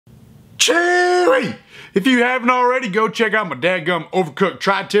Chewy! If you haven't already, go check out my dadgum overcooked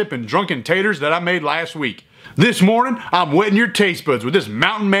tri-tip and drunken taters that I made last week. This morning, I'm wetting your taste buds with this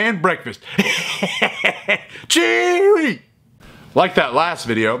Mountain Man breakfast. Chewy! Like that last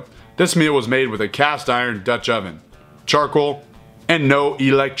video, this meal was made with a cast iron Dutch oven, charcoal, and no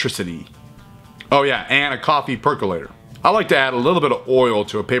electricity. Oh yeah, and a coffee percolator. I like to add a little bit of oil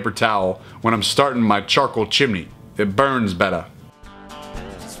to a paper towel when I'm starting my charcoal chimney. It burns better.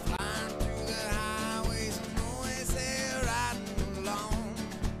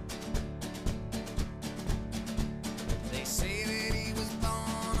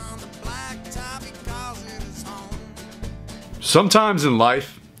 Sometimes in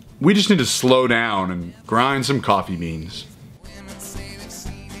life, we just need to slow down and grind some coffee beans.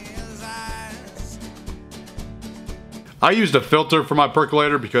 I used a filter for my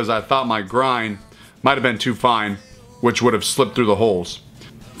percolator because I thought my grind might have been too fine, which would have slipped through the holes.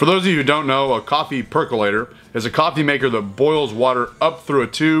 For those of you who don't know, a coffee percolator is a coffee maker that boils water up through a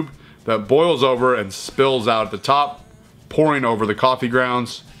tube that boils over and spills out at the top, pouring over the coffee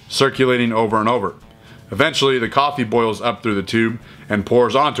grounds, circulating over and over. Eventually, the coffee boils up through the tube and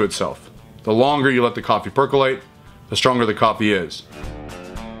pours onto itself. The longer you let the coffee percolate, the stronger the coffee is.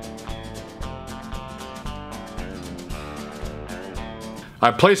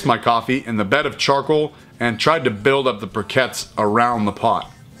 I placed my coffee in the bed of charcoal and tried to build up the briquettes around the pot.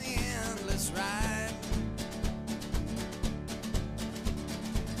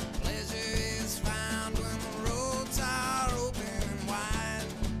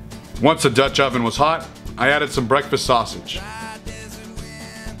 Once the Dutch oven was hot, I added some breakfast sausage.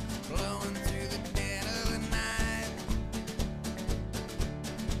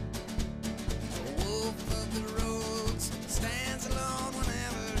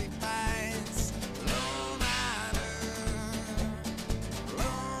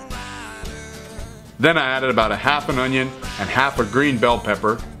 Then I added about a half an onion and half a green bell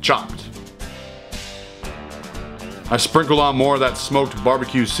pepper, chopped. I sprinkled on more of that smoked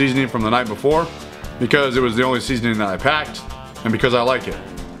barbecue seasoning from the night before because it was the only seasoning that I packed and because I like it.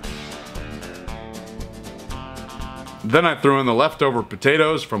 Then I threw in the leftover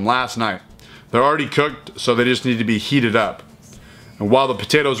potatoes from last night. They're already cooked, so they just need to be heated up. And while the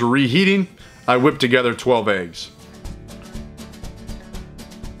potatoes were reheating, I whipped together 12 eggs.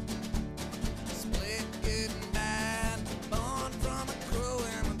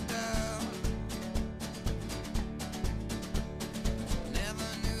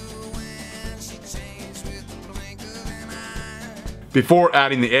 Before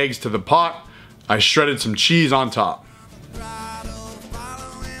adding the eggs to the pot, I shredded some cheese on top.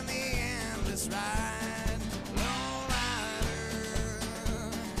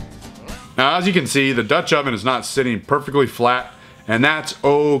 Now, as you can see, the Dutch oven is not sitting perfectly flat, and that's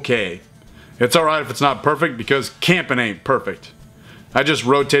okay. It's alright if it's not perfect because camping ain't perfect. I just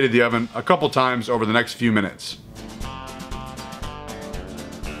rotated the oven a couple times over the next few minutes.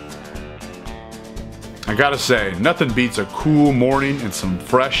 I gotta say, nothing beats a cool morning and some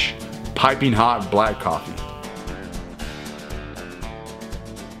fresh, piping hot black coffee.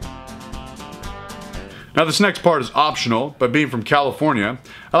 Now this next part is optional, but being from California,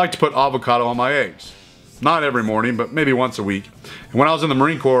 I like to put avocado on my eggs. Not every morning, but maybe once a week. And when I was in the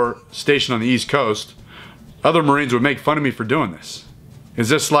Marine Corps stationed on the East Coast, other Marines would make fun of me for doing this. Is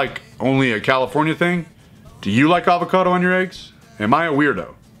this like only a California thing? Do you like avocado on your eggs? Am I a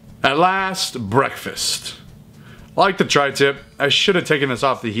weirdo? At last, breakfast. Like the tri-tip, I should have taken this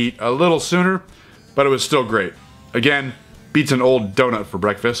off the heat a little sooner, but it was still great. Again, beats an old donut for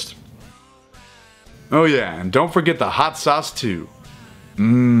breakfast. Oh yeah, and don't forget the hot sauce too.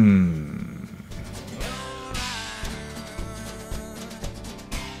 Mmm.